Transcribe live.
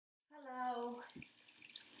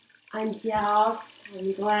I'm Chiao.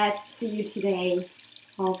 I'm glad to see you today.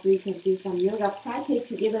 Hope we can do some yoga practice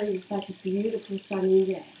together in such a beautiful sunny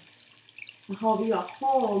day. I hope you are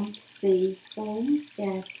home, stay home,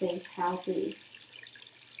 and stay healthy.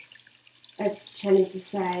 As Chinese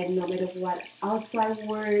say, no matter what outside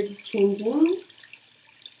world changing,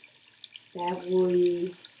 that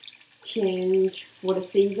we change for the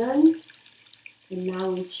season, and now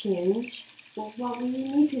we change for what we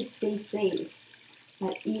need to stay safe.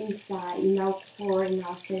 But inside, in our core, in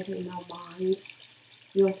our center, in our mind,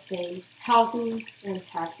 you'll stay healthy and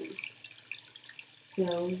happy.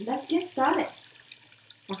 So let's get started.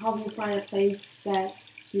 I hope you find a place that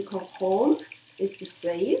you call home. It's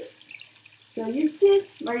safe. So you sit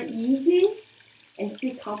very easy and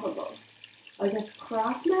sit comfortable. I'll just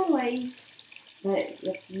cross my legs. But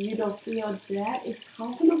if you don't feel that it's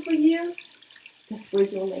comfortable for you, just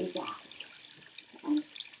spread your legs out. Okay?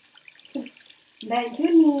 So bend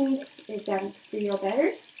your knees if that feel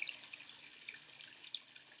better.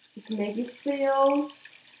 Just make it feel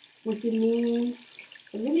with the knees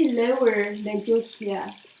a little lower than your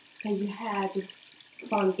hip, and you have the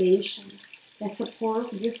foundation that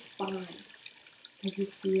supports your spine, and you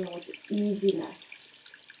feel the easiness.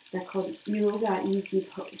 That's called yoga easy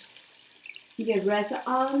pose. You can rest your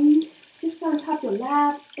arms just on top of your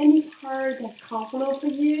lap, any part that's comfortable for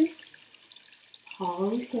you.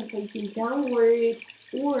 Palms can facing downward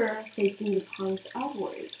or facing the palms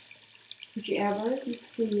upward. Whichever you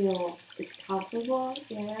feel is comfortable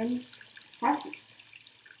and happy.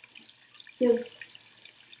 So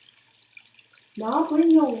now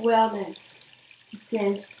bring your awareness to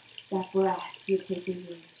sense that breath you're taking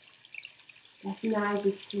in. That's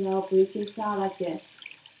nice, slow breathing sound like this.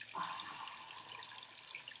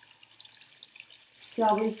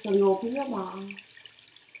 Slowly open your mouth.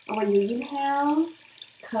 And when you inhale,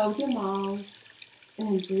 close your mouth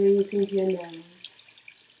and breathe into your nose.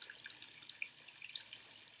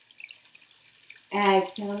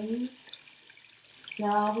 Exhale,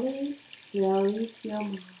 slowly to your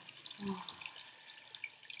mouth.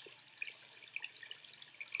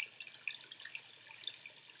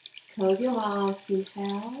 Close your mouth,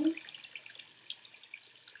 inhale.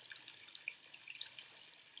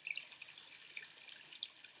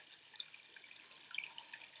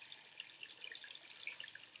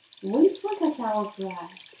 We focus our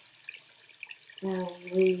breath, and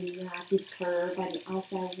we are not disturbed by the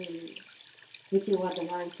outside world, which is what the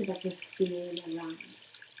mind keeps us spinning around.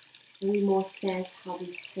 We more sense how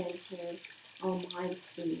we center our mind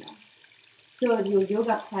feel. So your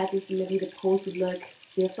yoga practice, maybe the pose look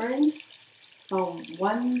different from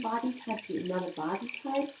one body type to another body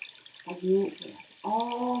type, but you are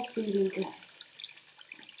all feeling good.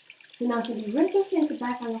 So now, so you raise your hands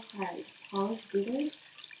back on your heart, palms together.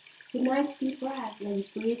 So nice deep breath. When you're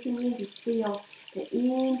breathing in, you feel the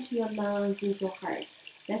into your lungs, into your heart.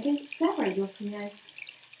 Then you can separate your hands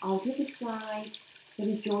out to the side.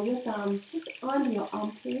 Maybe draw your thumb just under your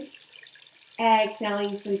armpit.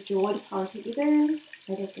 Exhaling, so draw the palm together.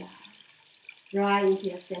 Let it go. Right into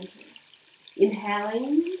your center.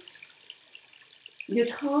 Inhaling. Your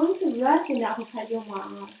tongues rest in the upper part of your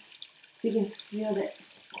mouth. So you can feel the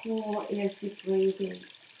cool air as you breathe in.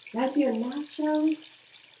 Right to your nostrils.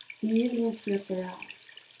 Breathe into your breath,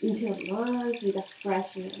 into your lungs with a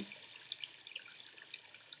freshness.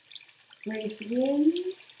 Breathe in,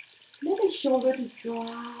 let the shoulder to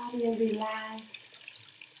drop and relax.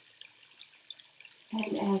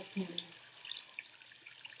 And exhale.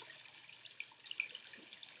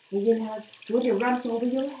 Inhale, put your arms over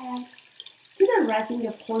your head. Put the right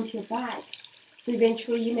finger point your back. So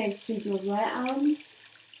eventually you may switch your right arms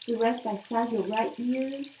to rest by side your right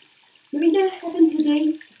ear. Maybe that happened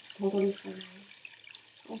today. Totally fine.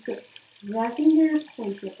 Also, right finger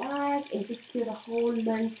point your back and just feel the whole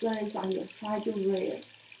nonsense on your side of your rib.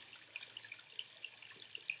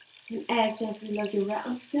 And exhale as you let your right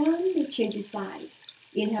arm down and change the side.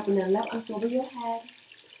 Inhale, bring the left arm over your head.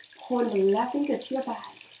 Point the left finger to your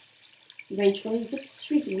back. Eventually, just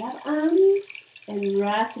switch the left arm and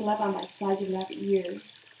rest the left arm by side your left ear.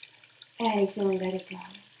 Exhale and let it go.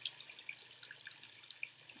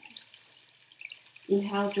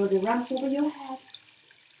 Inhale, draw the arms over your head.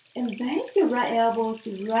 And bend your right elbow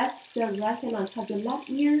to rest the right hand on top of your left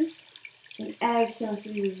ear. And exhale, so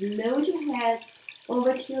you load your head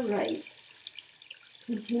over to your right.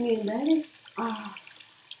 Continue, let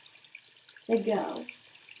go.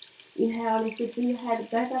 Inhale, and so bring your head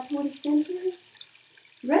back up toward the center.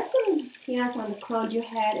 Rest your hands on the crown of your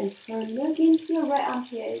head and turn, look into your right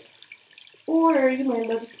armpit. Or you may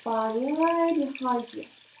look spine right behind you.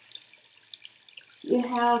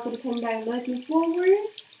 Inhale, so come back, looking forward.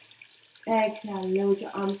 Exhale, lower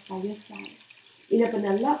your arms by your side. Open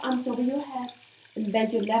the left arms over your head. And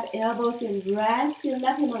bend your left elbows and rest your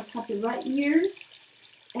left hand on top of the right ear.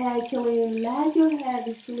 Exhale, let your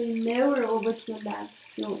head slowly lower over to your left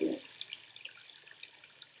shoulder.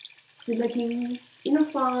 So looking in the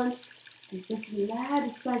front, and just let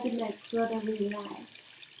the side of your neck further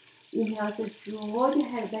relax. Inhale, so draw your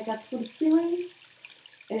head back up to the ceiling.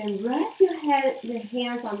 And rest your head, your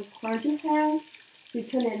hands on the part of your head.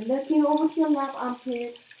 Return and looking over to your left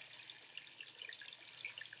armpit.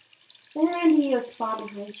 And your spine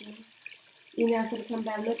behind you. Inhale, so come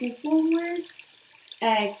back looking forward.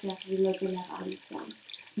 Exhale, so we look your left arm down.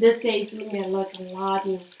 These days we may look a lot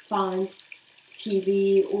in front,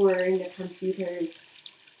 TV, or in the computers.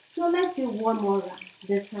 So let's do one more round.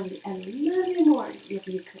 This time we add a little bit more if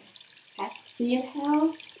you could. Okay? So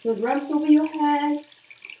inhale, the arms over your head.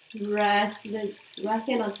 Rest the right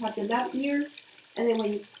hand on top of the left ear. And then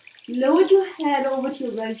when you lower your head over to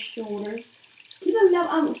your right shoulder, keep the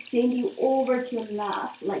left arm extending over to your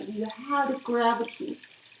left, like you have the gravity.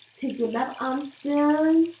 Take your left arm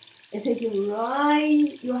down, and take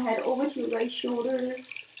your head over to your right shoulder.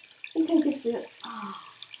 And take just feel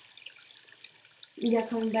You're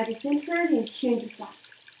coming back to center and change the side.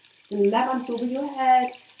 The left arm over your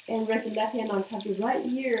head, and rest the left hand on top of your right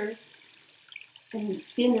ear. And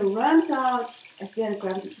extend the arms out, and feel the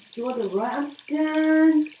gravity. Just draw the right arms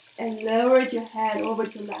down, and lower your head over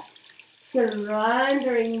to left.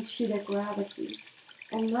 Surrendering to the gravity.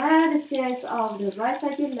 And let the sense of the right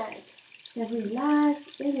side of your neck. And relax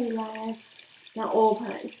and relax. Now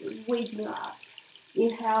open, waking up.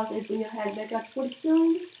 Inhale, and bring your head back up toward the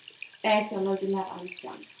ceiling. Exhale, lower the left arms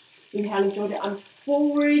down. Inhale, draw the arms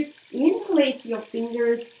forward. Interlace your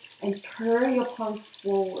fingers and turn your palms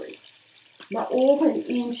forward. Now open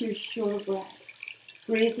into your shoulder blade.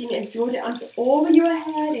 Breathe in and draw the arms over your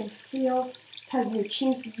head and feel tuck your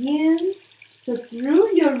chin in. So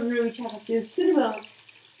through your root chakra, the syllables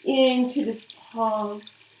into the palm,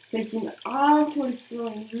 facing out toward the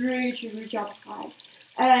ceiling, reach up high.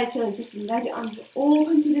 Exhale, and just let your arms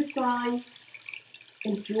open to the sides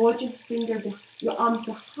and draw your arms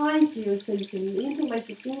behind you so you can interlace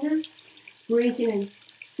your fingers. Breathe in and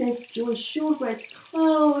sense your shoulder blades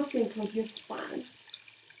close and close your spine.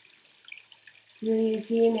 Breathe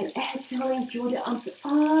in and exhale and draw the arms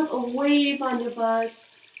up, away from your butt.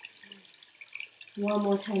 One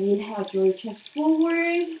more time, inhale, draw your chest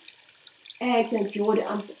forward. Exhale, draw the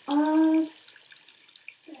arms up.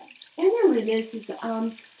 And then release the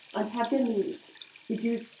arms on top of your knees. You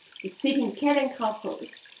do the sitting cat and cow pose.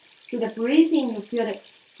 So the breathing, you feel it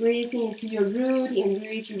breathing into your root and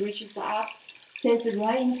reaches up. Sense it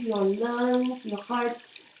right into your lungs, your heart.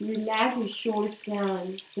 Relax your shoulders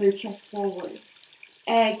down, draw your chest forward.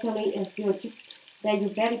 Exhaling and feel just that your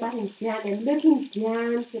belly button down and looking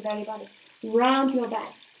down to your belly button. Round your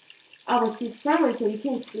back. I will see sideways so you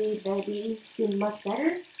can see maybe much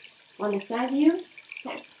better on the side view.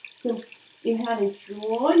 Okay. So inhale and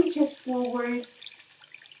draw your chest forward.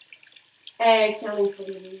 Exhaling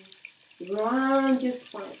slowly. Round your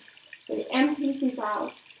spine. So the empties is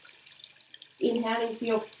out. Inhaling,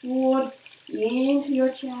 feel forward into your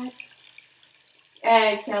chest.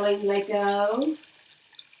 Exhaling, let go.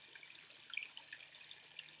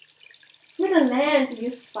 Feel the length of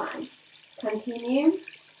your spine. Continue.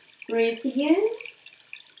 Breathe in.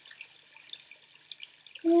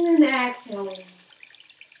 And exhaling.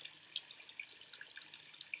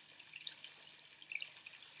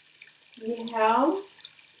 Inhale.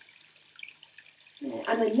 And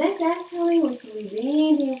on the next exhaling, we're slowly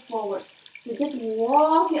leaning forward. So just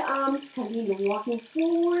walk your arms, continue walking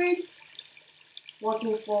forward.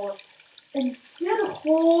 Walking forward. And feel the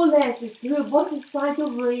whole leg through both sides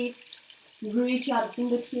of the reach out the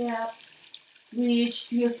fingertip. Reach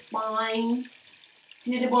to your spine.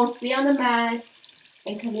 Sit the bones, stay on the mat.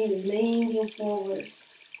 And continue leaning forward.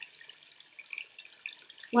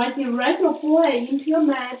 Once you rest your forehead into your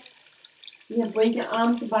mat, you can bring your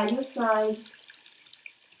arms by your side.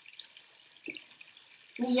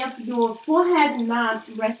 If your forehead not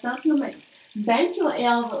rest on your mat, bend your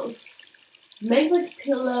elbows. Make like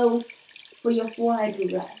pillows for your forehead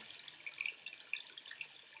to rest.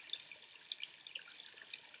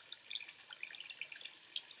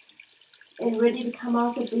 And ready to come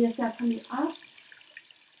out, so bring yourself coming up.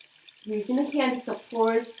 Using the hand to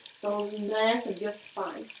support the length of your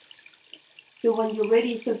spine. So when you're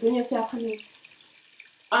ready, so bring yourself coming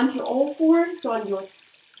onto all fours, so on your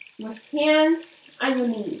hands on your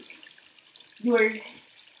knees. Your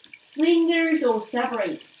fingers will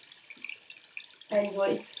separate. And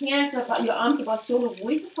your hands about your arms about shoulder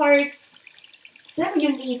width apart. Separate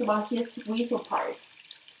your knees about hip width apart.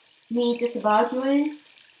 Knee just about your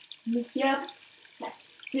hips.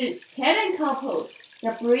 So head and cow pose.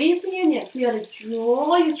 Now breathe in and feel to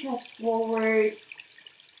draw your chest forward.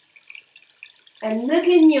 And look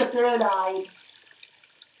in your third eye.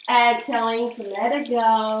 Exhaling, so let it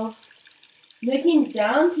go. Looking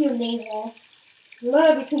down to your navel.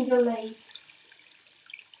 Lower between your legs.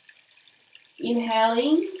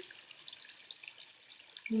 Inhaling.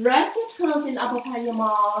 Rest your tongues in the upper part of your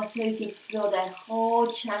mouth so you can feel that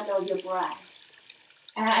whole channel of your breath.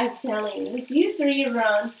 Exhaling. We do 3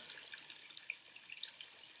 rounds.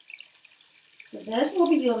 So this will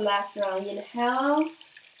be your last round. Inhale.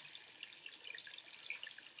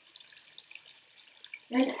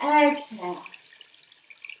 And exhale.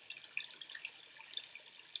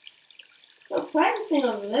 So practicing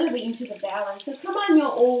a little bit into the balance. So come on your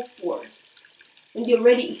all fours. When you're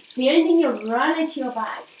ready, extending your right leg to your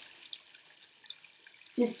back.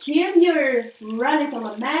 Just keep your right legs on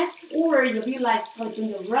the mat, or if you like, so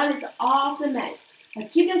bring your right legs off the mat. Now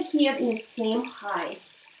keep your hip in the same height.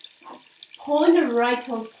 Point the right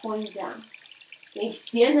toes point down. And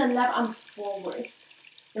extend the left arm forward.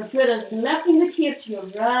 And feel the left fingertip to your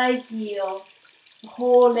right heel. The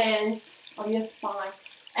whole length of your spine.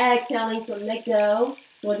 Exhaling, so let go.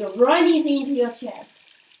 Draw your right knees into your chest.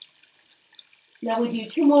 Now we do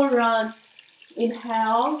 2 more rounds.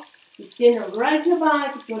 Inhale. Extend the right to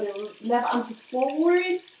back. Draw the left arm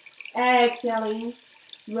forward. Exhaling.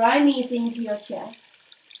 Right knees into your chest.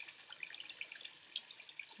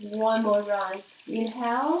 1 more round.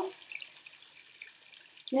 Inhale.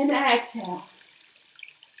 Then exhale.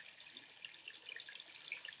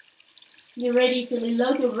 You're ready, so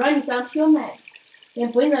lower your right knee down to your mat.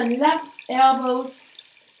 Then bring the left elbows,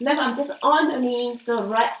 left arm just underneath the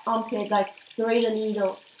right armpit, like thread the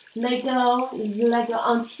needle. Let go, let go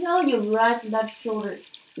until you rest left shoulder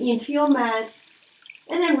into your mat.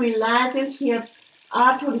 And then relax your hip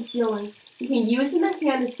up to the ceiling. You can use the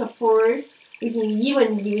hand to support. You can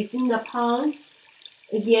even use the palm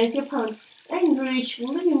against your palm. And reach a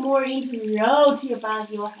little more into the roll to your back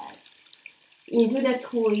of your head. Into the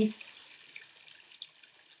twist.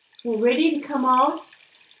 You're ready to come out.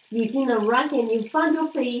 Using the right hand in front of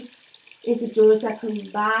your face. It's a door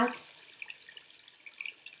coming back.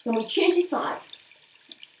 Then we change the side.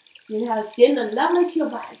 You have extend the left leg to your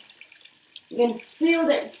back. You can feel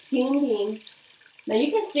the extending. Now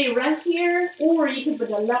you can stay right here, or you can put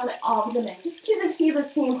the left leg off the mat. Just keep the hip the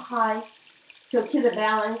same height. So keep the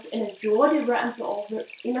balance and draw the right arms over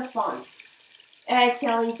in the front.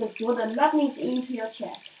 Exhaling, so draw the left knees into your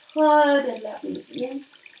chest. Hold the left knees in.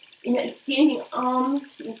 In the extending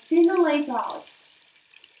arms, extend the legs out.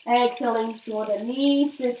 Exhaling, draw the knee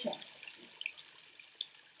to the chest.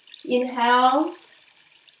 Inhale.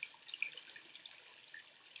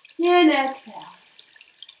 And exhale.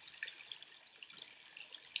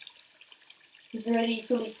 It's ready.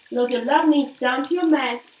 So lower your left knees down to your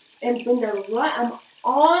mat and bring the right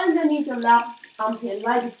arm underneath the left armpit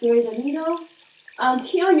like thread the needle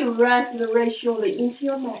until you rest the right shoulder into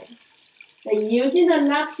your mat. Then using the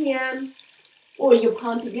left hand or your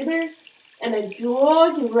palm together and then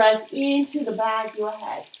draw the rest into the back of your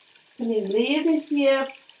head. And then lift the hip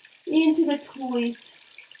into the twist.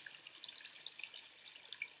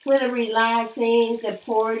 Further relaxing,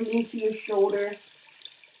 support into your shoulder.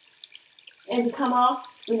 And come up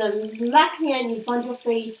with the left hand in front of your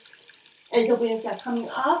face. And so when you're coming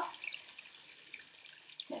up,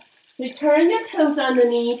 return your toes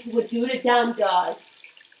underneath. We'll do the down dog.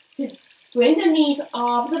 So bring the knees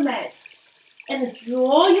off the mat. And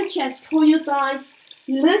draw your chest, pull your thighs,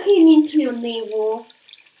 looking into your navel.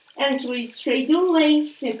 And so we straighten your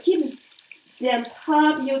legs, so keep them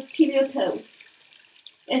top your tibial toes.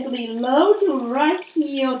 And so we lower your right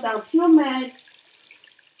heel down to your mat.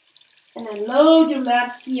 And then lower your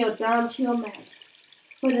left heel down to your mat.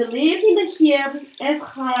 For the lifting the hip as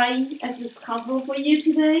high as it's comfortable for you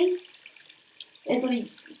today. And so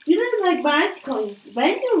we do it like bicycling.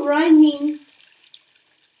 Bend your right knee.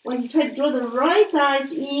 When you try to draw the right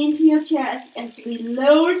thighs into your chest, and so we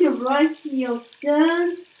lower the right heels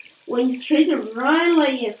down. When you straighten the right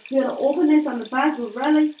leg and feel the openness on the back of the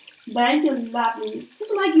right leg, bend your left knee,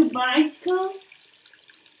 just like you bicycle.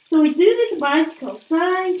 So we do this bicycle,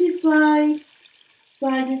 side to side,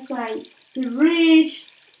 side to side, to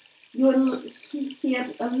reach your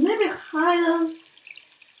hip a little bit higher,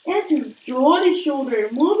 and to draw the shoulder,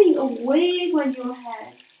 moving away from your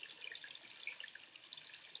head.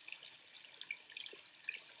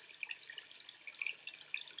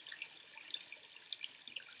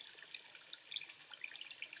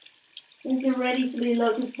 And then ready to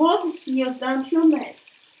lower to both heels down to your mat.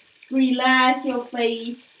 Relax your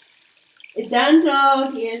face. Down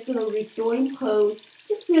dog is a restoring pose.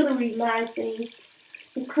 Just feel the relaxing.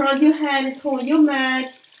 Cross your head toward your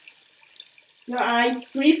mat. Your eyes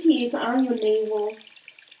drifting on your navel.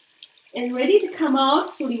 And ready to come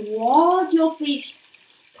out, slowly walk your feet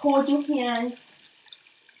towards your hands.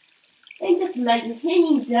 And just let you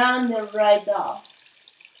hanging down the right dog.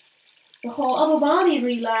 The whole upper body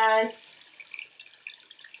relax.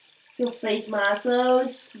 Your face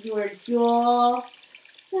muscles, your jaw,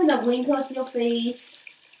 and the wrinkles of your face.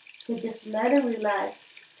 So just let it relax.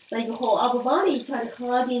 Like your whole upper body try to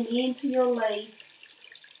hugging into your legs.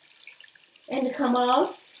 And to come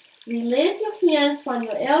out, release your hands from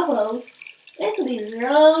your elbows. And slowly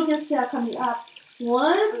roll yourself coming up.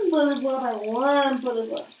 One bullet ball by one bullet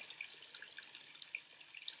ball.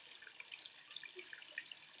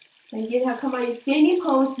 And inhale, come out in standing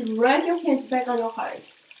pose to rest your hands back on your heart.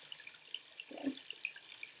 Okay.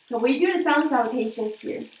 So we do the sound salutations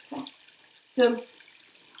here. Okay. So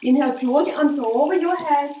inhale, draw the arms over your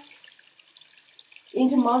head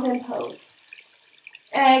into mountain pose.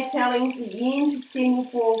 Exhaling into standing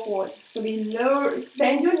forward. So we lower,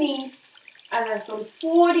 bend your knees and then sort of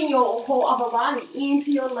folding your whole upper body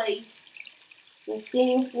into your legs and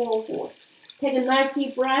standing forward. Take a nice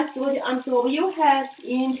deep breath, draw the arms over your head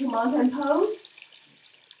into mountain pose.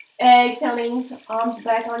 Exhaling, arms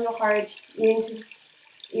back on your heart in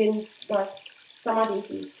the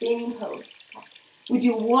samadhi, standing pose. We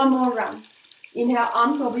do one more round. Inhale,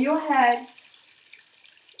 arms over your head.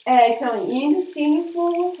 Exhaling into standing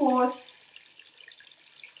forward.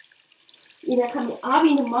 Inhale, coming up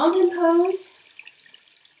in the mountain pose.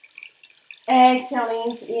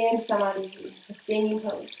 Exhaling in samadhi, standing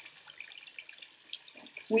pose.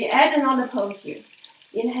 We add another pose here.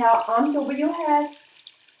 Inhale, arms over your head.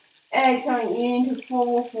 Exhaling into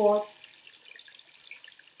forward.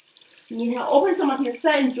 Inhale, open samadhi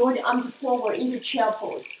and draw the arms forward into Chiao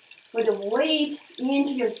pose. With the weight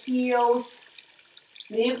into your heels,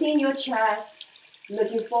 lifting your chest,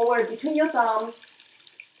 looking forward between your thumbs.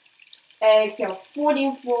 Exhale,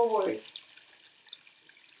 folding forward.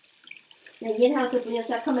 And inhale, so bring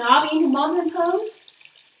yourself coming up into mountain pose.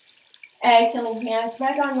 Exhaling, hands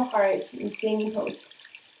back on your heart in standing pose.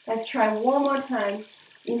 Let's try one more time.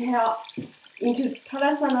 Inhale into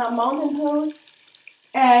Tadasana mountain pose.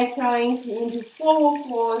 Exhaling into forward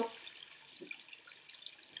fold.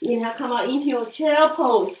 Inhale, come out into your chair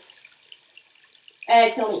pose.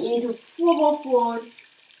 Exhaling into forward fold.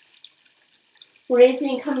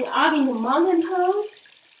 Breathing, coming up into mountain pose.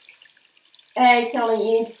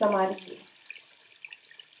 Exhaling into samadhi.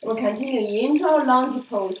 We'll continue into our lunge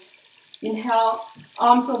pose. Inhale,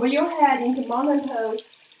 arms over your head into mountain pose.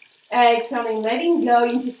 Exhaling, letting go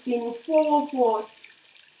into standing forward fold.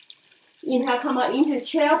 Inhale, come out into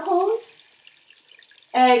chair pose.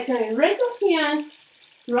 Exhaling, raise your hands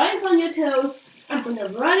right from your toes and bring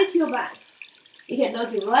them right to your back. You can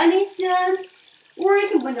let your right knees down, or you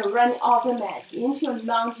can bring them right off the mat into your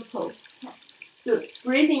lunge pose. So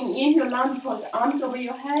breathing into your lunge pose, arms over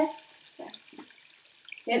your head.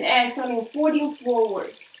 Then exhaling, folding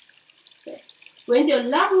forward. Bring your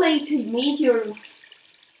left leg to meet your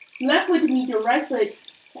left foot to meet your right foot.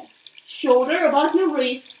 Shoulder above your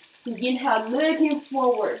wrist. Inhale, looking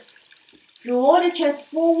forward. Draw the chest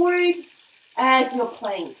forward as your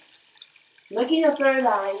plank. Looking at the third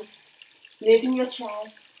line. Lifting your chest.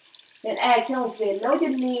 Then exhale, lower your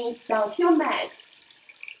knees down to your mat.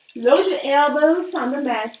 Lower your elbows on the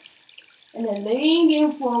mat. And then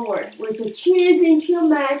leaning forward with your chins into your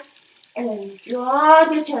mat. And then draw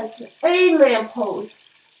the chest, A-line pose.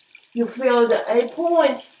 You feel the A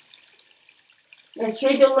point. And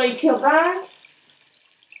straight your leg to your back.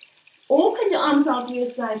 Open the arms out to your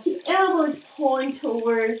side. Keep elbows point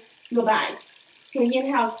toward your back. So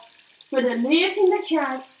inhale, for the lift in the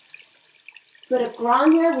chest. For the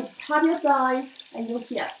grounded with top of your thighs and your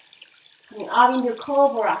hip. Coming up into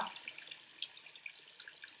cobra.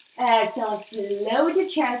 Exhale, lower the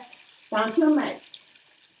chest down to your mat.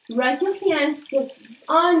 Rest your hands just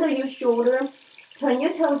under your shoulder. Turn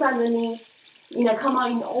your toes underneath. Come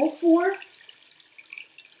out in all four.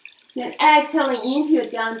 Then exhaling into your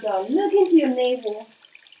down dog. Look into your navel.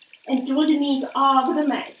 And draw the knees off the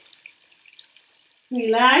mat.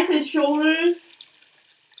 Relax your shoulders.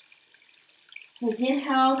 And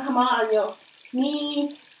inhale, come out on your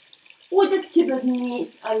knees. Or just keep the knees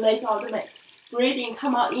and legs off the mat. Breathing,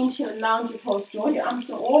 come out into your lunge pose. Draw your arms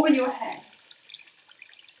over your head.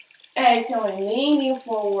 Exhaling, leaning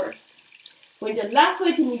forward. Bring the left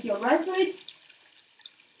foot to meet your right foot.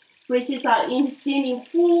 Braces out into standing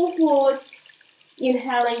full forward.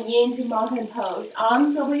 Inhaling into mountain pose.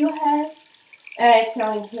 Arms over your head.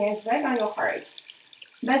 Exhaling, hands back on your heart.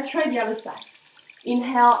 Let's try the other side.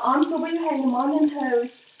 Inhale, arms over your head in mountain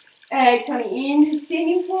pose. Exhaling into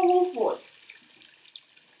standing forward.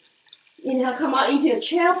 Inhale, come out into a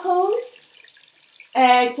chair pose.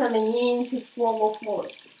 Exhaling into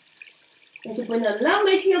forward. Let's bring the left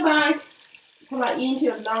leg to your back. Come out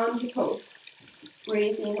into a lunge pose.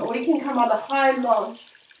 Breathe in, or you can come out a high lunge.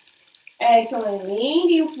 Exhaling,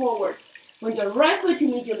 leaning forward. Bring your right foot to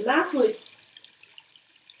meet your left foot.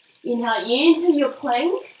 Inhale into your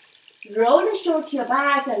plank. Roll the shoulder to your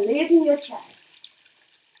back and lifting your chest.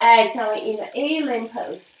 Exhaling in the A-line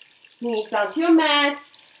pose. Knees down to your mat.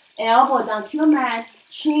 Elbow down to your mat.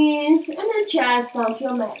 Chins and the chest down to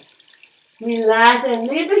your mat. Relax and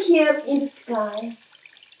lift the hips in the sky.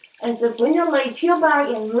 And so bring your leg to your back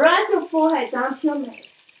and rest your forehead down to your mat.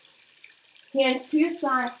 Hands to your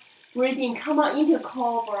side. Breathe in, come out into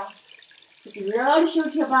cobra. Just roll the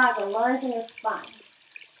shoulder to your back and lengthen your spine.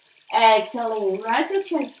 Exhaling, rest your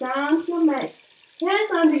chest down to your mat.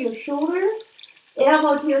 Hands under your shoulder.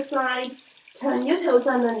 Elbow to your side. Turn your toes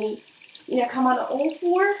underneath. Come out all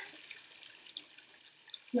four.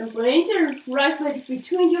 Then bring your right foot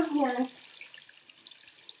between your hands.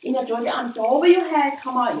 Draw your arms over your head.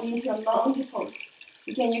 Come out into your lunge pose.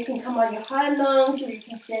 Again, you can come out your high lunge or you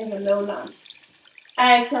can stand your low lunge.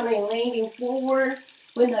 Exhaling, leaning forward.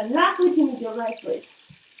 Bring the left foot to meet your right foot.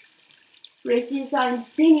 Braces out,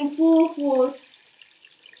 standing full forward.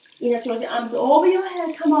 Draw your arms over your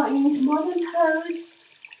head. Come out into mountain pose.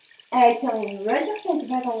 Exhaling, rest your hands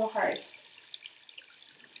back on your heart.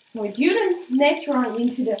 We do the next round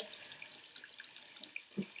into the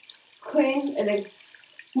queen and the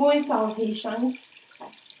moon salutations.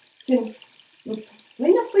 So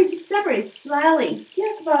when your feet separate slightly,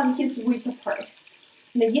 just about hips width apart.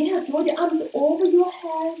 And then inhale, draw the arms over your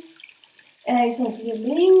head. Exhale, so you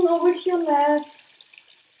lean over to your left.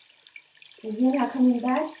 And inhale, coming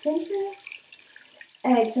back center.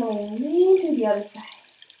 Exhale, lean to the other side.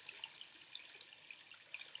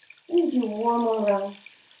 And do one more round.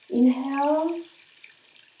 Inhale.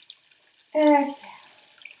 Exhale.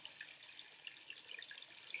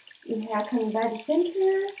 Inhale, coming back to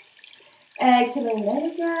center. Exhale, let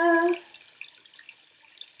it go.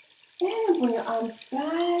 And bring your arms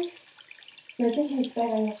back. Press your hands back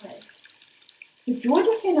on your heart. You draw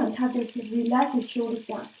your hand on top of your head. Relax your shoulders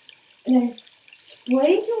down. And then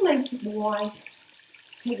spread your legs wide.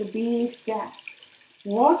 Just take a big step.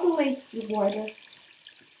 Walk your legs wider.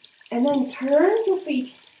 And then turn your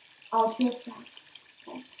feet out to your side.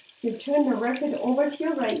 Okay. So turn the right foot over to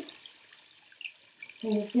your right.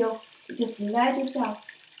 And you feel, just let yourself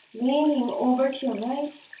leaning over to your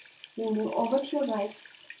right. Leaning over to your right.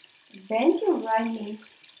 Bend your right knee.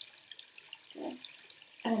 Okay.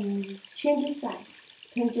 And change your side.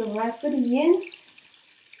 Turn your right foot in.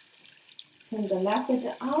 Turn the left foot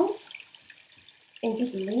out. And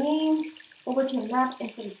just lean over to your left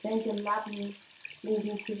and sort of bend your left knee,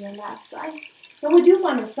 leaning to your left side. And we do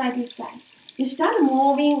from the side to side. You start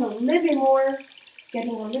moving a little bit more,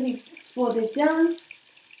 getting a little bit further down,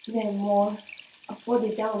 then more,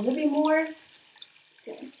 further down a little bit more.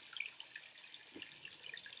 Okay.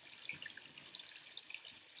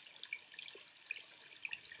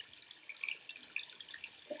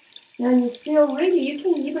 Now you feel ready, you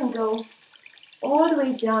can even go all the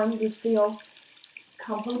way down if you feel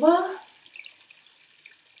comfortable.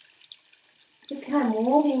 Just kind of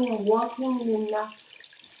moving and walking in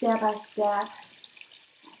step by step.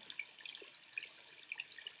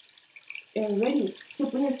 And ready. So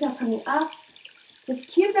bring yourself coming up. Just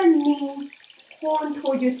keep that knee point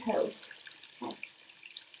toward your toes. Okay.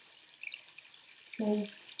 Okay.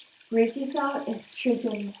 Brace yourself and straight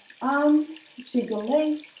your arms, straight your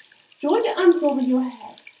legs. Draw your arms over your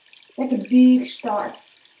head, like a big star.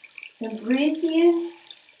 Then breathe in,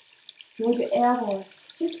 draw your elbows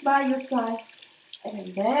just by your side, and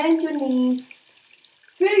then bend your knees.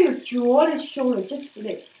 Feel your jaw and shoulder just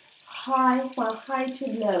flip high, from high to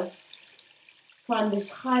low. From this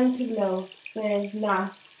high to low, then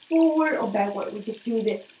not forward or backward. We just do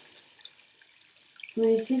this.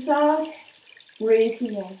 Breathe this out, breathe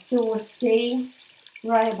in. So we'll stay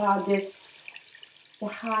right about this. The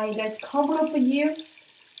high that's comfortable for you.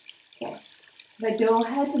 Okay. But don't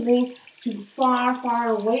have to lean too far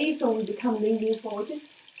away so we become leaning forward. Just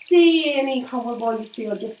see any comfortable you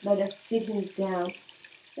feel, just let it sitting down.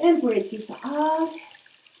 And breathe this out.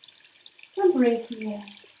 And breathe in.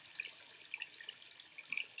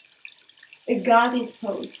 A goddess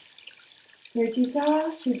pose. Breathe this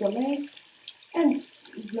out through the legs. And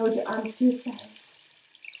Load your arms to the side.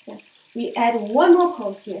 Okay. We add one more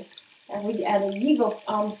pose here. And we add an eagle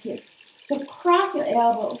arms here. So cross your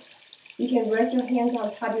elbows. You can rest your hands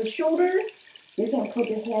on top of your shoulder. You can put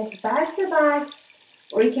your hands back to back.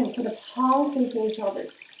 Or you can put the palm facing each other.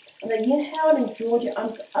 And then inhale and draw your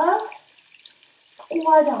arms up.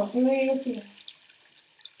 Squat down. Breathe in.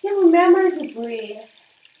 Then remember to breathe.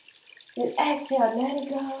 Then exhale. Let it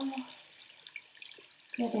go.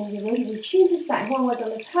 And then you're ready to change the side. One was on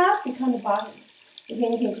the top, become the bottom.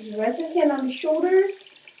 Again, you can just rest your hand on the shoulders,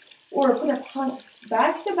 or put your palms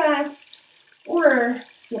back to back, or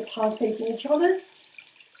your palms facing each other.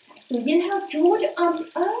 So inhale, draw the arms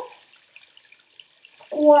up,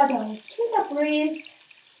 squat down, keep the breathe.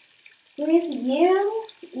 Breathe in,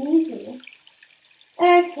 easy.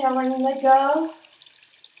 Exhale and let go,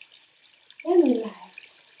 and relax.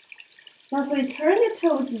 Now, so you turn your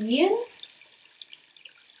toes in.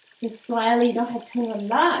 Just slightly, you don't have to turn a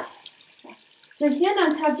lot. So hand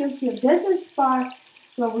on top of your hip, this is the spot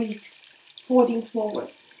where we're folding forward.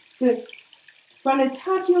 So from the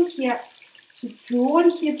top of your hip, so draw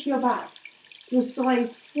the hip to your back. So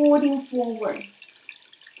slightly folding forward.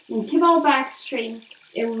 And keep our back straight.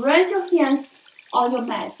 And raise your hands on your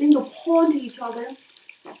mat. Then you point to each other.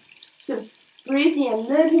 So breathe in,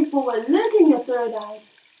 looking forward, look in your third eye.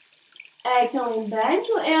 Exhale and bend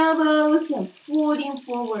your elbows and folding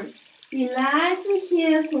forward. Relax your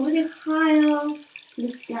hips a little higher to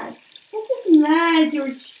the sky. And just let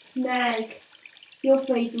your neck, your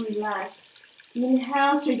face relax.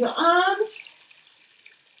 Inhale, stretch your arms.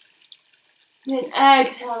 Then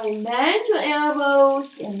exhale and bend your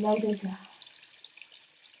elbows and let it go.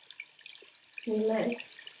 Relax.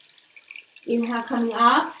 Inhale, coming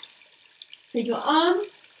up. Stretch your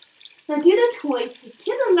arms. Now do the twist.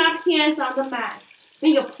 Keep the left hands on the mat. Then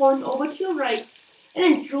you point over to your right. And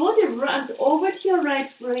then draw the arms over to your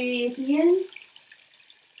right. Breathe in.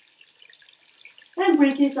 And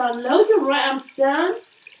breathe out. Load your right arms down.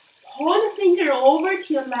 Point the finger over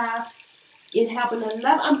to your left. Inhale, bring the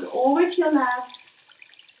left arms over to your left.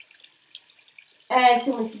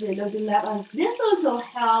 Exhale, load the left arms. This also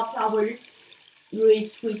helps our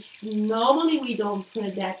wrist, which normally we don't put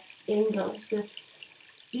at that angle. So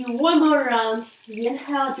do one more round.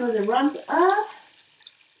 Inhale, draw the arms up.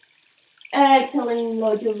 Exhaling,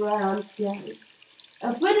 load your arms down.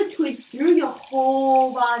 And further twist through your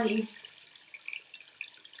whole body.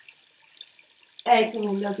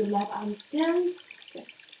 Exhaling, load the left arms down. Okay.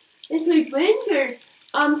 And so you bend your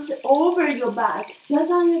arms over your back, just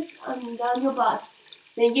on down your butt.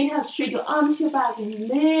 Then inhale, straight your arms to your back and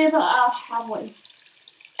lift up halfway.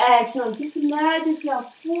 Exhale, just let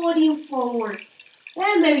yourself folding forward.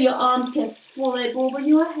 And maybe your arms can flip over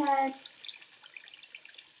your head.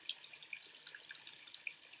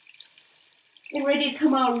 And ready to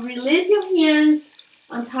come out, release your hands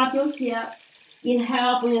on top of your hip.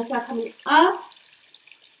 Inhale, bring yourself coming up.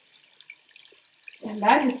 And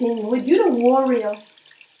back to sitting. We do the warrior.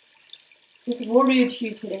 Just warrior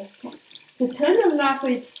 2 today. Okay. So turn the left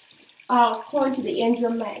foot point to the end of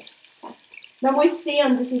your mat. Okay. Now we stay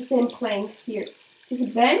on this same plank here.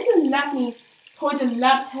 Just bend your left knee toward the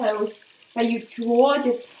left toes. And you draw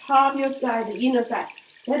the top of your thigh, the inner thigh.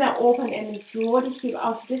 Let it open and draw the hip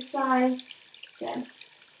out to the side. Okay.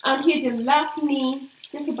 Until the left knee,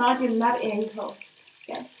 just about your left ankle.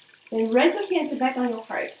 Okay. Then raise your hands back on your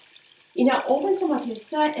heart. Now open some up to your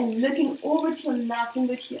side and looking over to your left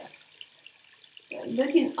fingertip. Okay.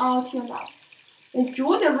 Looking out to your left. Then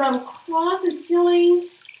draw the arm across the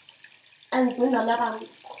ceilings and bring the left arm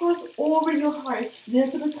cross over your heart.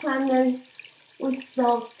 This is the time that we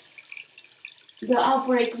start the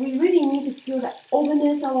outbreak. We really need to feel the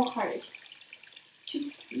openness of our heart.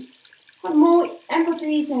 Just have more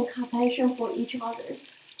empathy and compassion for each other.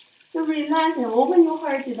 So relax and open your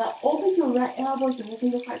heart to that. Open your right elbows and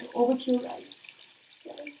open your heart over to your right.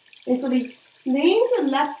 Okay. And so lean the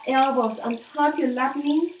left elbows on top of your left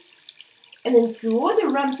knee. And then draw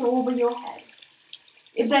the arms over your head.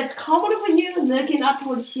 If that's comfortable for you, looking up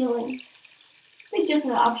toward the ceiling. It's just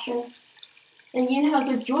an option. And inhale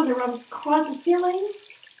to draw the arms across the ceiling.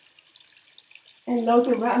 And load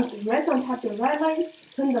the arms, rest on top of the right leg.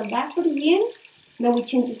 Turn the left foot in. Now we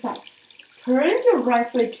change the side. Turn the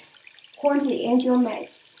right foot, point to the end of your mat.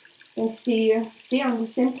 And stay on the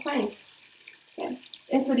same plank. Okay.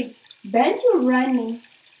 And so bend your right knee.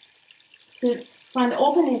 So find the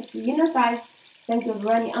openness, inner thigh, bend your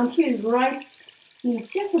right knee until your right knee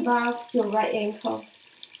just above your right ankle.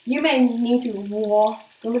 You may need to walk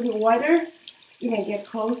a little bit wider. You may get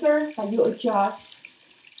closer, but you adjust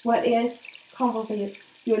what is comfortable for you.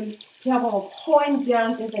 Your tailbone point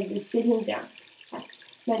down just like you're sitting down. Okay.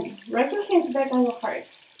 Then rest your hands back on your heart.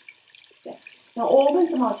 Okay. Now open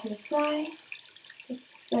some out to the side. Okay.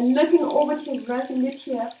 Then looking over to your right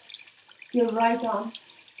fingertip, your right arm.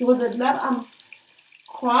 So with the left arm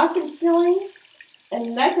cross the ceiling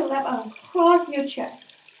and let your left arm cross your chest.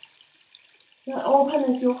 Now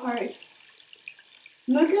open as your heart.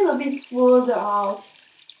 Looking a bit further out.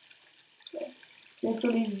 Okay. Then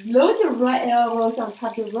slowly load your right elbows on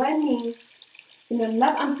top of the right knee. And the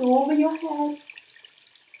left arms over your head.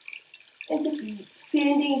 And just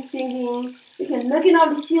standing. You can looking at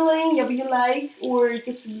the ceiling if you like, or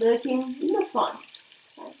just looking in the front.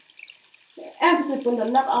 Okay. Emphasis when the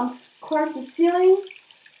left arm cross the ceiling,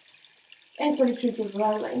 and slowly straight to the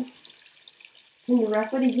right leg. Can you right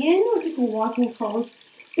foot in, or just walking close?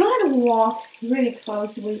 You don't have to walk really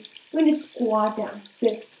close. We're going to squat down.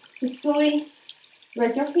 So just slowly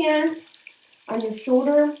raise your hands on your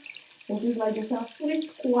shoulder, and just like yourself, slowly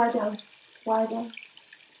squat down.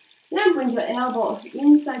 Then bring your elbow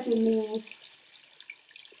inside your knees.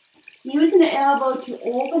 Using the elbow to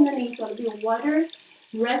open the knees a little bit wider,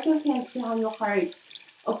 rest your hands down your heart,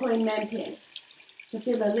 open man pants. So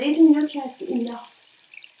feel the lift in your chest, in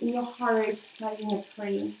your heart, like in a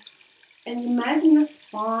prayer. And imagine your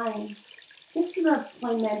spine. Just see the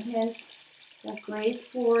plain man pants, like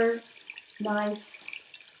graceful, nice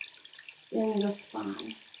in your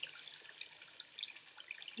spine.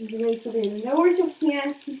 So then lower your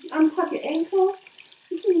hands, untap your ankle.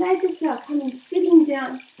 You can let yourself come in sitting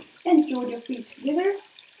down and draw your feet together.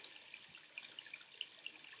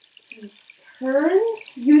 So turn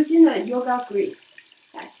using a yoga grip.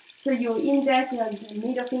 Okay. So your index and the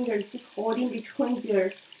middle finger just holding between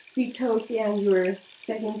your big toes and your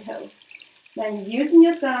second toe. Then using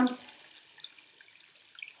your thumbs,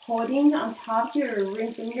 holding on top of your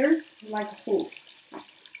ring finger like a hook. Okay.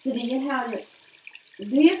 So then you have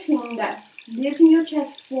lifting your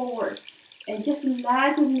chest forward, and just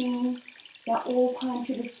let the knee that open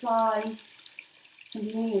to the sides. And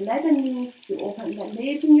then you let the knees to open, then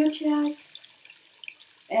lifting your chest.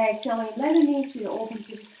 Exhaling, let the knees to open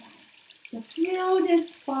to the side. So feel the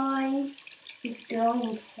spine just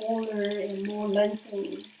growing taller and more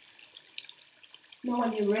lengthening. Now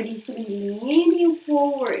when you're ready, so leaning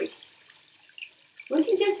forward. We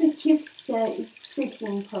can just keep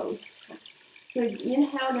sitting pose. So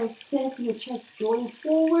inhale and sense your chest drawing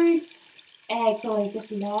forward. Exhale and just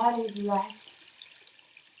let it rest.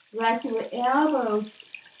 Rest your elbows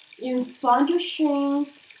in front of your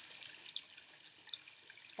shins.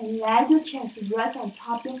 And let your chest rest on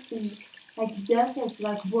top of your feet. Like this is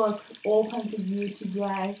like work open for you to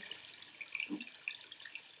rest.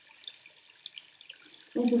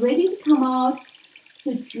 When you're ready to come out,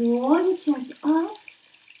 so draw your chest up.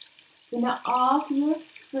 Then off your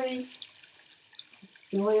feet.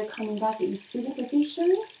 Now you're coming back in sitting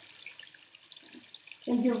position.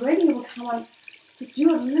 And you're ready, we'll come on to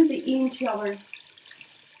do a little bit into our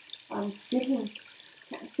sitting.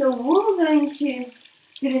 Okay. So we're going to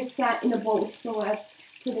do this side in the boat. So I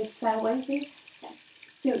put it sideways here.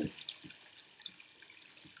 Okay.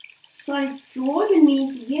 So I draw your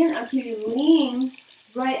knees in until you lean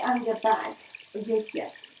right on the back of your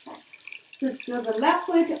hip. Okay. So draw the left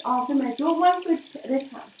foot off the mat. Draw one foot at a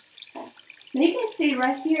time. Okay. Now you can stay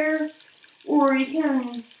right here, or you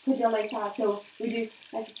can put your legs out. So we do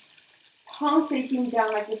like palm facing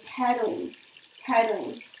down, like the paddling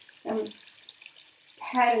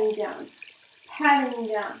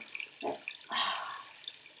down. Like,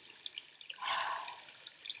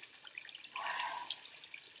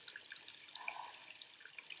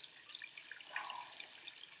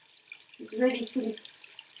 ready, so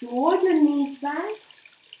draw your knees back.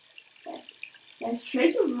 Okay. And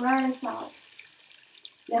straight to right side.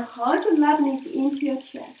 Then hold your left knees into your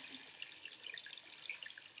chest.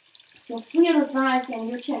 So feel the thighs and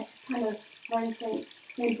your chest kind of rising.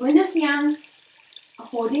 Then bring the hands,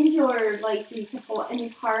 holding your legs so you can hold any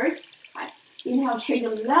part. Right. Inhale, straight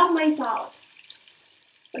your left legs out.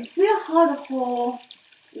 And feel how the whole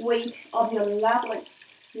weight of your left leg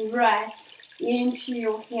rests into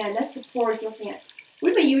your hand. Let's support your hand.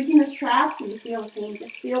 We've been using the strap. You feel the same.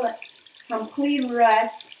 Just feel the complete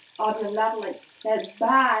rest of your left leg. That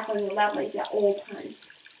back of your left leg that opens.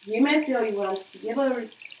 You may feel you want to give a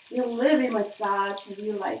little bit massage if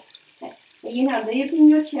you like. Okay. Inhale, lifting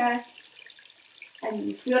your chest. And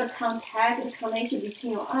you feel the contact, the connection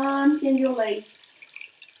between your arms and your legs.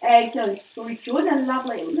 Exhale, so draw the left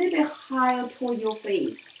leg a little bit higher toward your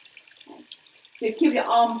face. Okay. So keep your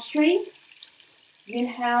arms straight.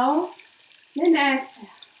 Inhale, then exhale.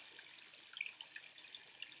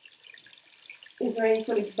 It's ready,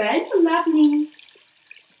 so we bend the left knee.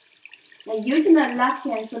 And using the left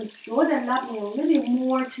hand, so draw the left hand a little bit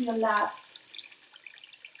more to your left.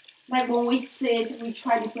 Like when we sit, we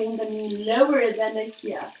try to bring the knee lower than the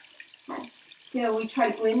hip. Okay. So we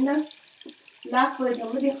try to bring the left foot a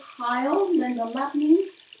little bit higher than the left knee.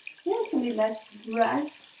 Then simply let's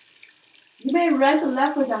rest. You may rest the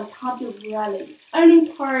left foot on top of your belly. Any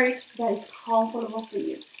part that is comfortable for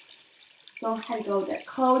you. Don't have to go that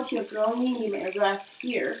close to your groin. You may rest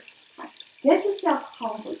here. Okay. Get yourself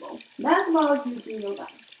comfortable. That's what you do your life.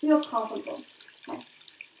 Feel comfortable. Okay.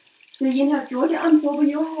 So inhale, draw your arms over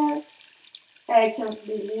your head. Exhale,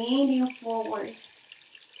 leaning forward.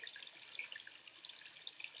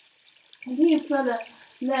 Continue further,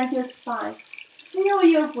 let your spine. Feel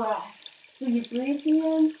your breath. So you breathe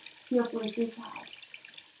in, your breath is out.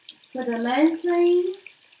 For the lengthening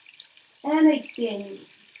and extending.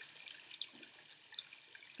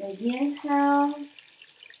 The inhale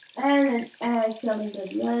and exhale, the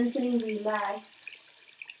lengthening, relax.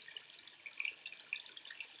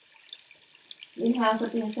 Inhale, so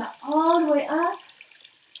bring yourself all the way up.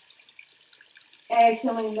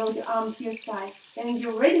 Exhaling, lower your arm to your side. And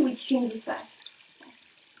you're ready, we change the side.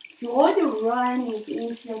 Draw the right knees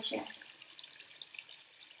into your chest.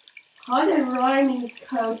 Hold the right knees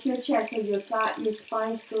close to your chest so your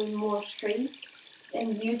spine is going more straight.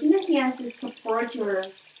 And using the hands to support your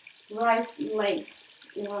right legs,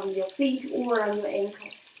 on your feet or on your ankle.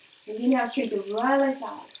 And inhale, straight the right legs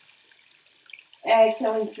out.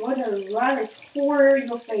 Exhale, draw the right leg toward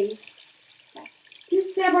your face. Do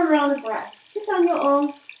several rounds of breath, just on your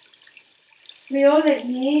own. Feel the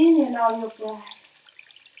in and out your breath.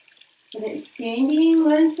 For the extending,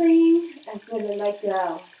 lengthening, and for the let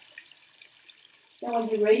go. Then when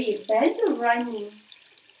you're ready, bend your right knee.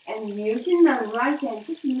 And using the right hand,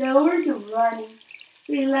 just lower the right knee.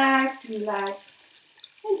 Relax, relax.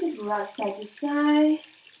 And just rock side to side.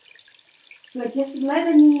 So just let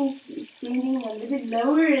the knees extending a little bit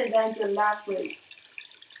lower than the left foot.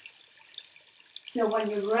 So when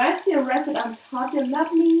you rest your left foot on top of the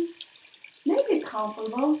left knee, make it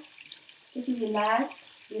comfortable. Just relax,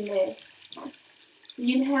 release. So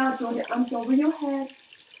inhale, draw the arms over your head.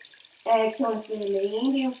 Exhale,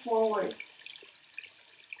 leaning forward.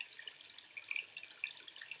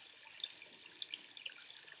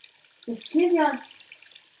 Just keep your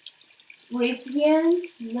breathe in,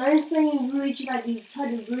 lengthening, reach like you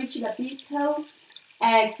try to reach the big toe.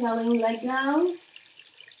 Exhaling, let go.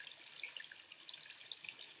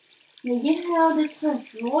 Then inhale, this time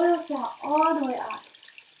draw yourself all the way up.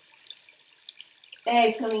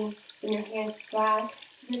 Exhaling, bring your hands back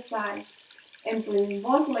to the side. And bring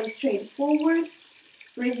both legs straight forward.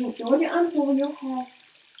 Breathing, draw the arms over your head.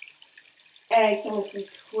 Exhaling,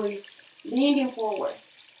 twist, leaning forward.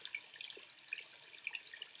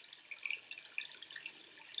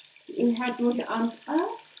 Inhale, draw the arms up.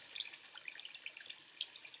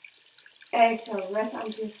 Exhale, rest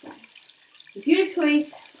on this side. If you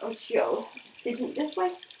twist or show, sitting this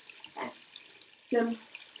way. Okay. So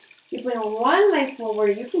you bring one leg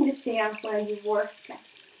forward, you can just stay on where you were. Okay.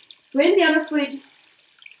 Bring the other foot.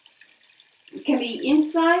 It can be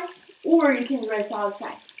inside or you can rest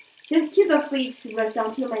outside. Just keep the feet to rest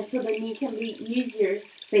down to your mat so the knee can be easier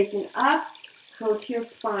facing up, curl to your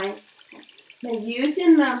spine. Okay. Then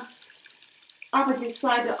using the opposite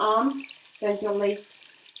side of the arm, bend your legs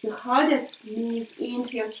to hold the knees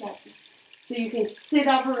into your chest. So you can sit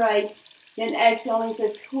upright, then exhaling,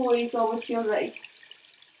 so twist over to your right.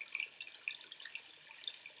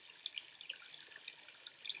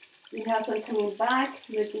 Inhale, so coming back,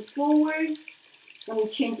 looking forward, and we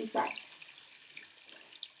change the side.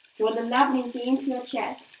 Draw the left knees into your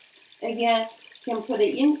chest. Again, you can put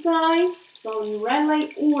it inside, going right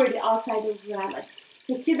leg, or the outside of the right leg.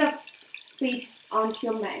 So keep the feet onto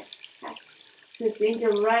your mat. Okay. So bring the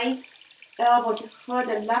right elbow to hold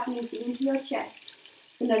the left knees into your chest.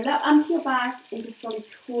 And the left arm to your back, and just slowly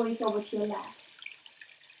twist over to your left.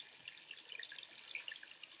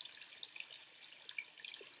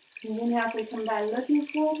 And inhale, so you come back looking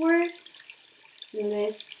forward.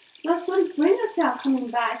 Release. Now slowly bring yourself coming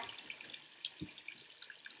back.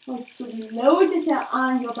 So slowly lower yourself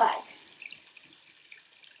on your back.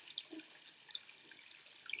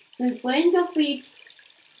 So bring your feet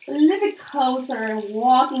a little bit closer,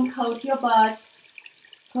 walking close to your butt,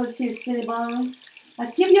 close to your sit bones.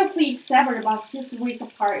 Keep your feet separate about hip width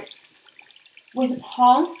apart, with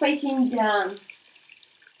palms facing down.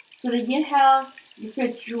 So the inhale, you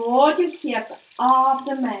feel draw your hips off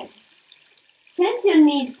the mat. Sense your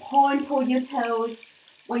knees point toward your toes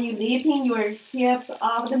when you're lifting your hips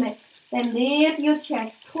off the mat. Then lift your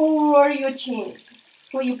chest toward your chin.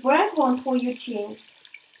 Pull your breath on toward your chin.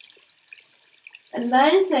 And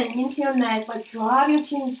lengthen into your neck, but drop your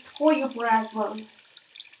chin toward your breastbone.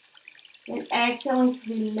 And exhale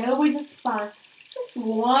slowly lower the spine. Just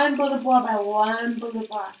one bullet ball by one bullet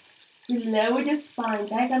ball. So lower your spine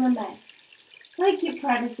back on the mat. Try to keep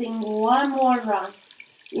practicing one more round.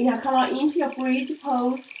 Inhale, come on into your bridge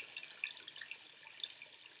pose.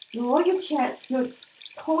 Draw your chest,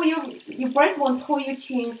 toe your breastbone toward your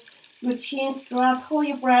chin. Your chin drop toward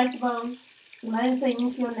your breastbone. Lengthen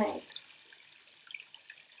into your neck.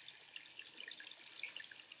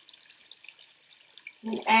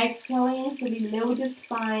 And exhaling, so lower the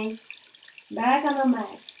spine, back on the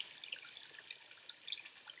mat.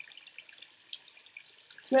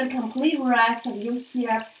 Feel the complete rest of your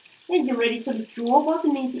hip, and you're ready, so draw both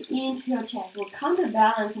knees into your chest. We'll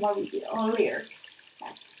counterbalance what we did earlier.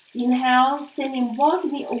 Okay. Inhale, sending both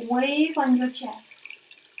knees away from your chest.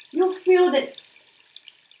 You'll feel that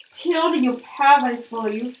tilt your pelvis for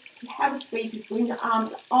you to have space to bring the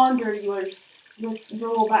arms under your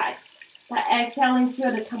lower back. By exhaling,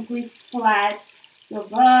 feel the complete flat, your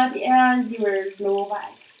butt and your lower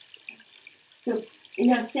back. So,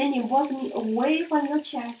 inhale, sending both knees away from your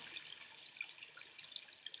chest.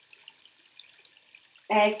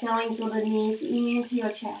 Exhaling, draw the knees into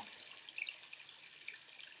your chest.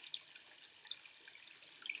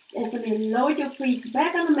 And so you lower your feet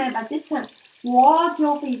back on the mat, but this time, walk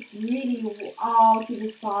your feet really out to the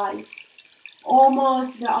side,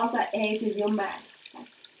 almost the outside edge of your mat.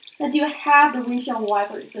 And you have the windshield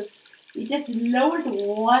wiper, so you just lower the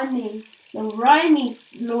one knee, the right knee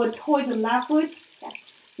lower towards the left foot,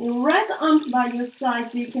 and rest arms by your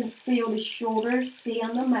side so you can feel the shoulders stay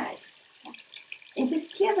on the mat. And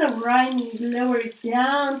just keep the right knee lower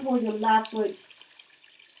down towards your left foot,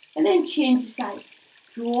 and then change side.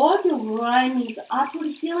 Draw the right knees up to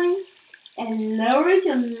the ceiling, and lower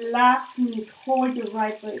the left knee towards the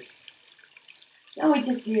right foot. Now we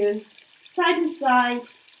just do side to side,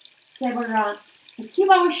 several rounds, and keep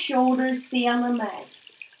our shoulders stay on the mat.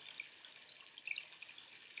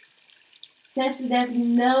 Since there's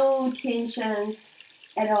no tensions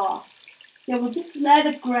at all, so we'll just let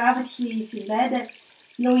the gravity to let it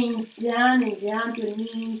flowing down and down to your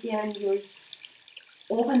knees and your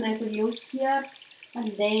openness of your hip,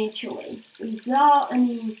 and naturally, without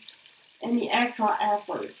any extra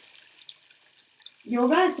effort.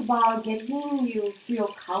 Yoga is about getting you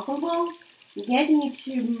feel comfortable, getting you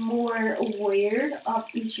to be more aware of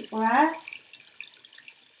each breath.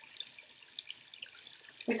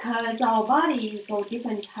 Because our body is so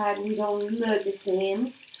different type, we don't look the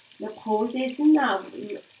same. The pose is not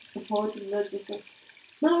supposed to look the same.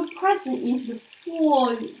 Now we're pressing into the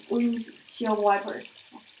full windshield wiper.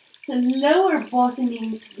 So lower both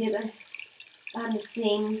knees together on the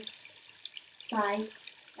same side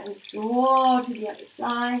and draw to the other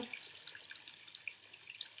side.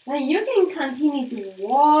 And you can continue to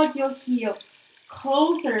walk your heel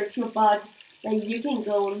closer to your butt, then you can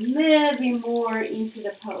go a little bit more into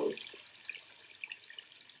the pose.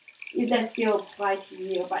 If that still applies to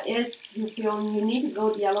you, but if you feel you need to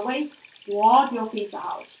go the other way, walk your feet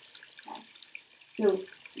out. Okay. So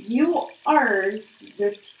you are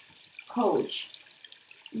the coach,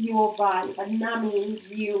 your body, but not me.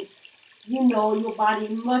 You know your body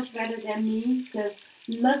much better than me, so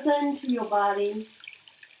listen to your body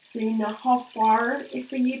so you know how far it's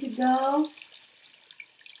for you to go.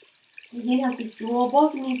 You have to draw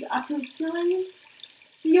both knees up to the ceiling,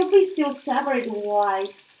 so your feet still separate wide.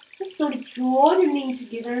 Just slowly draw your knees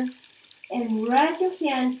together and rest your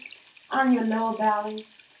hands on your lower belly.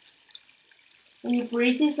 When you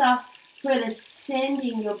breathe this up, feel the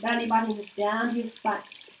sending your belly button down to your spine.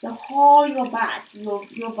 The whole your back,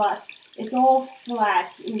 your butt is all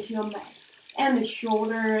flat into your mat, and the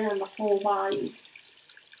shoulder and the whole body.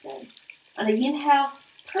 Okay. On the inhale,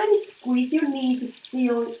 try to squeeze your knees to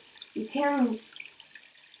feel. You can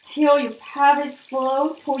tilt your pelvis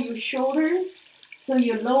flow toward your shoulder, so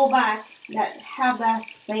your lower back that have that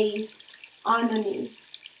space underneath.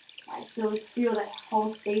 Right, so feel that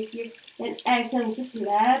whole space here. Then exhale, just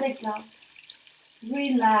let it go.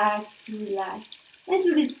 Relax, relax. And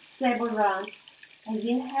do this several rounds. And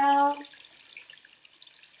inhale.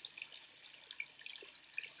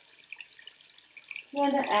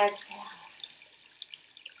 And then exhale.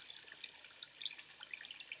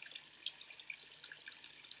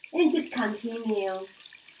 And just continue.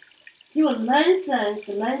 You will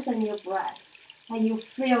lengthen your breath. And you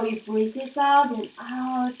feel you breathe it out and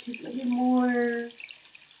out a little bit more, a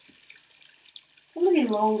little bit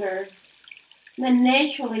longer. Then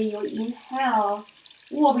naturally your inhale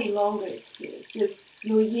will be longer too. So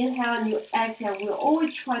your inhale and your exhale will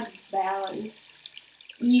always try to balance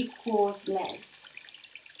equal length.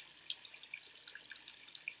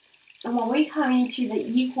 And when we come into the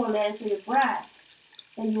equal length of your breath,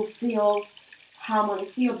 then you feel harmony,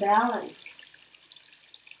 feel balance.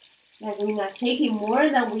 Like we're not taking more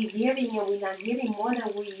than we're giving, and we're not giving more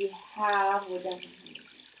than we have.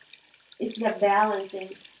 It's the balancing.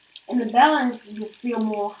 And the balance, you feel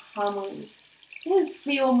more harmony. You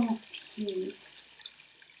feel peace.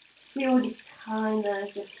 Feel the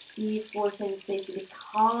kindness, the peaceful sensation, the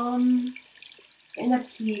calm, and the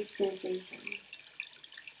peace sensation.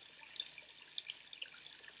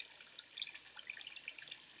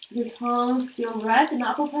 Your tongues feel rest and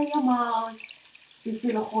upper part of your mouth. So you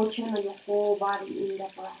feel the whole channel, your whole body in the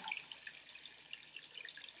breath.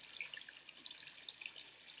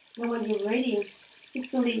 And when you're ready,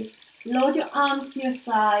 just slowly lower your arms to your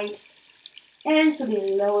side and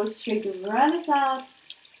slowly lower straight to release out.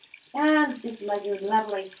 And just let your left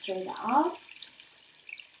leg straight up.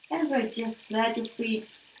 And we'll just let your feet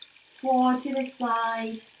fall to the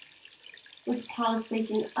side with palms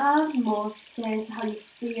facing up. More sense how you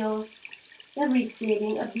feel. Then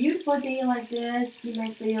receiving a beautiful day like this, you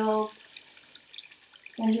may feel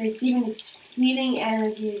that you're receiving this healing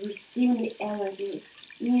energy, receiving the energies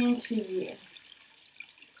into you.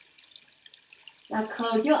 Now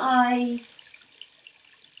close your eyes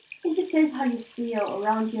and just sense how you feel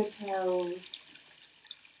around your toes.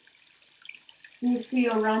 You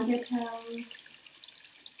feel around your toes.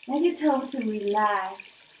 Let your toes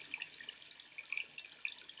relax.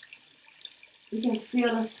 You can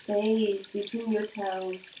feel the space between your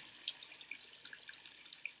toes.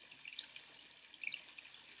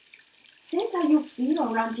 Sense how you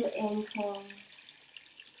feel around your ankle.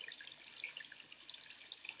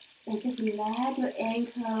 And just let your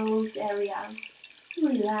ankles area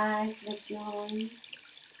relax the joint.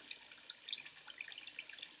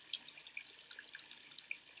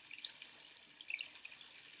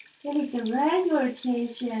 Then direct your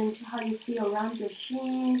attention to how you feel around your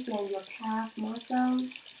shins and your calf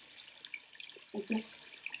muscles. And just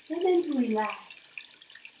let them relax.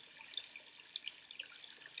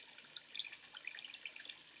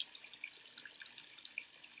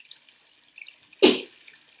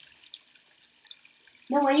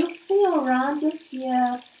 Now when you feel around your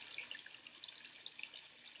hip,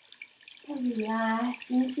 and relax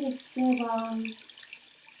into the sit bones.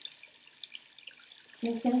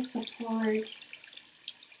 Sense the support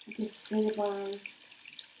of the sit bones.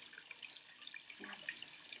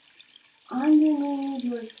 Underneath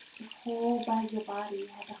your whole body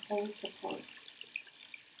has a whole support.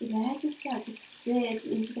 Let yourself just sit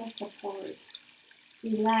into that support.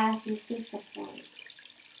 Relax into the support.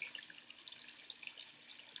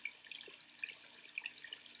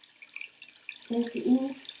 Sense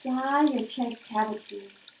inside your chest cavity,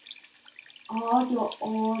 all your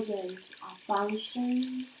organs are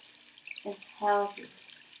functioning and healthy.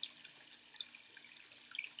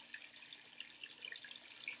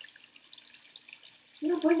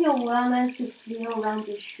 You bring your awareness to feel around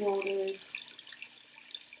your shoulders.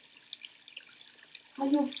 How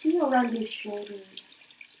you feel around your shoulders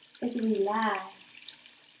is relaxed.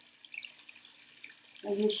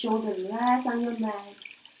 Let your shoulders rest on your neck.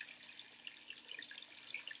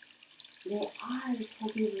 They are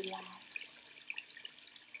totally relaxed.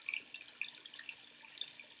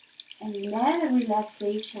 And let the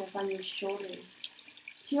relaxation from your shoulders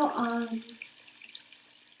to your arms,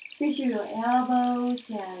 especially your elbows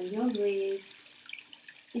and your wrists,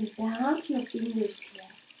 and down to your fingertips.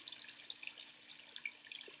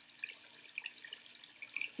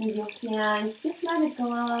 So your hands, just let it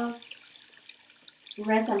go,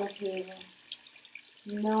 rest on the table.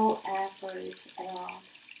 No effort at all.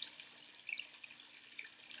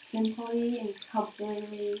 Simply and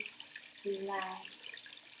completely relax.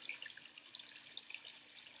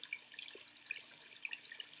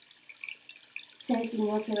 Sense in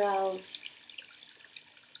your throat.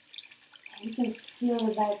 And you can feel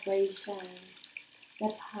the vibration,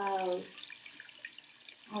 the pulse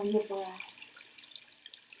of your breath.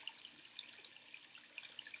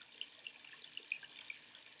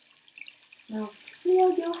 Now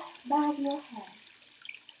feel your back of your head.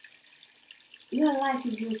 You're like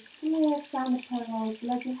you slip on the pillows,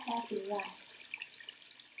 let your head rest.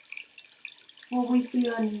 What we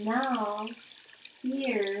feel now,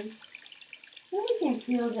 here, then we can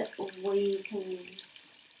feel the awakening,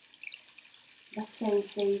 the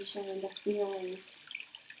sensation, the feelings.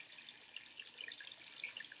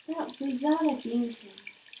 That without a thinking,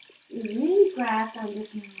 it really grabs on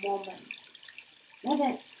this moment. Let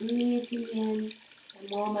that breathe in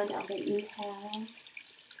the moment of the inhale.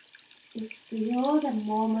 Just feel the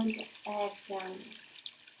moment of exhale.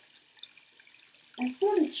 And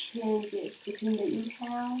feel the changes between the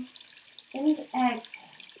inhale And then exhale.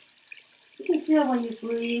 You can feel when you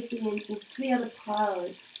breathe in, you can feel the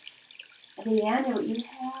pulse. At the end, you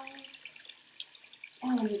inhale.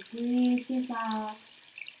 And when you breathe this out,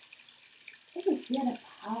 you can feel the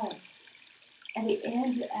pulse. At the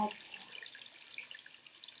end, you exhale.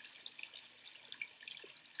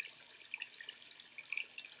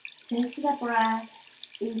 Sense the breath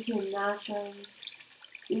into your nostrils,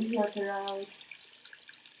 into your throat.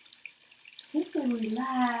 Sense it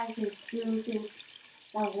relax and soothes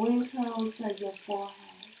the wrinkles of your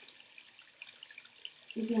forehead.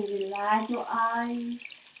 You can relax your eyes.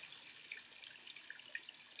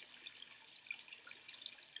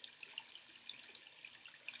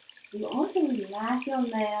 You also relax your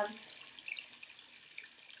lips.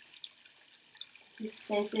 You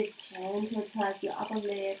sense it gentle touch your upper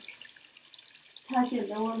lip, touch your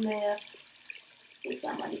lower lip. Is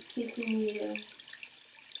somebody kissing you?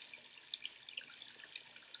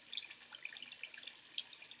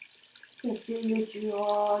 You can feel your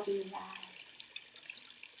jaw relax.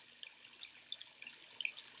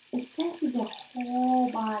 It senses the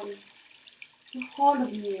whole body, the whole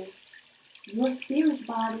of you, your spirit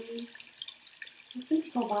body, your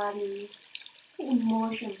physical body, the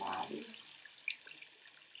emotion body.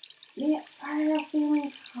 They are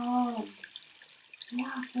feeling calm. They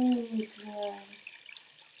are feeling good.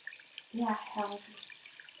 They are healthy.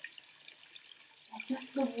 That's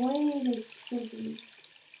just the way they should be.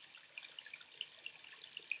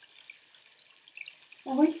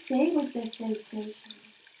 And we stay with that sensation.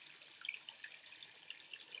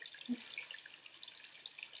 Just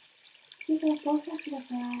keep your focus on the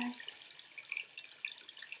breath.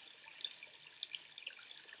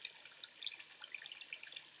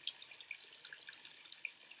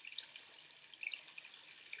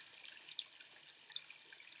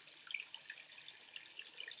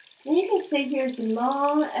 And you can stay here as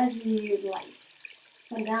long as you like.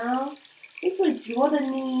 For now, just draw the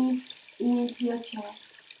knees into your chest.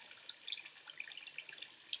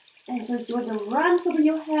 And so draw the arms over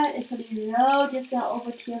your head and so you load yourself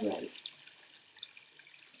over to your right.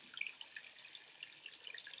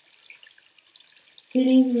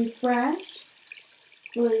 Feeling refreshed,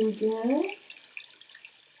 feeling good,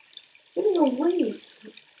 feeling awake,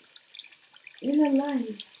 in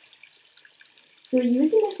alive. So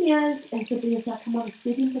using the hands and so bring yourself come out of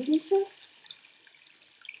sitting position.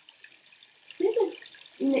 Sit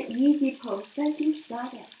in an easy pose. Then you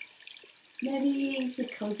start it. Maybe you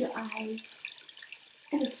should close your eyes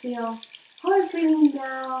and feel how I'm feeling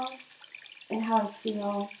now and how I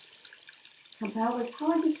feel compared with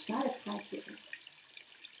how I just started practice.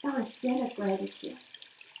 I will send a gratitude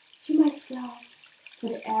to myself for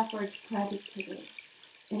the effort to practice today.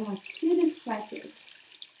 And I'll keep this practice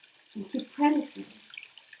and keep practicing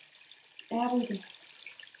every day.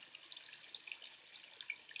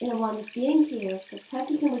 And I want to thank you for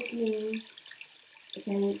practicing with me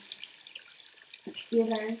because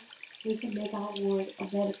together we can make our world a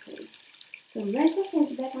better place. So raise your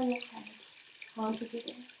hands back on your head. Palm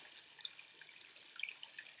together.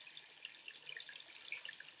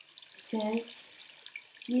 Sense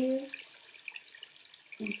you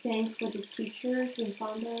and thank for the teachers in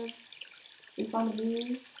front of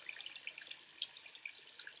you.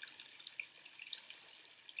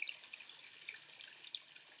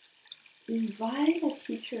 Invite the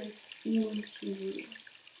teachers into you.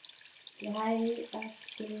 Guide us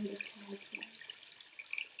through the practice.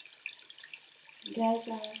 Guide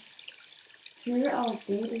us through our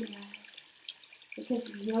daily life. Because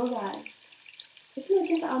yoga is not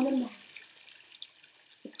just on the mat.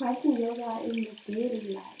 The practicing yoga in the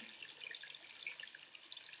daily life.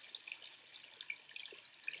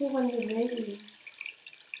 So when you're ready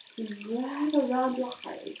to wrap around your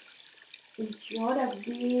heart, and draw that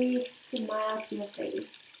big smile to your face.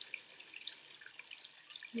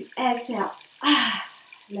 You exhale,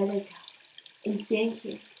 let it go. And thank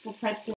you for practicing.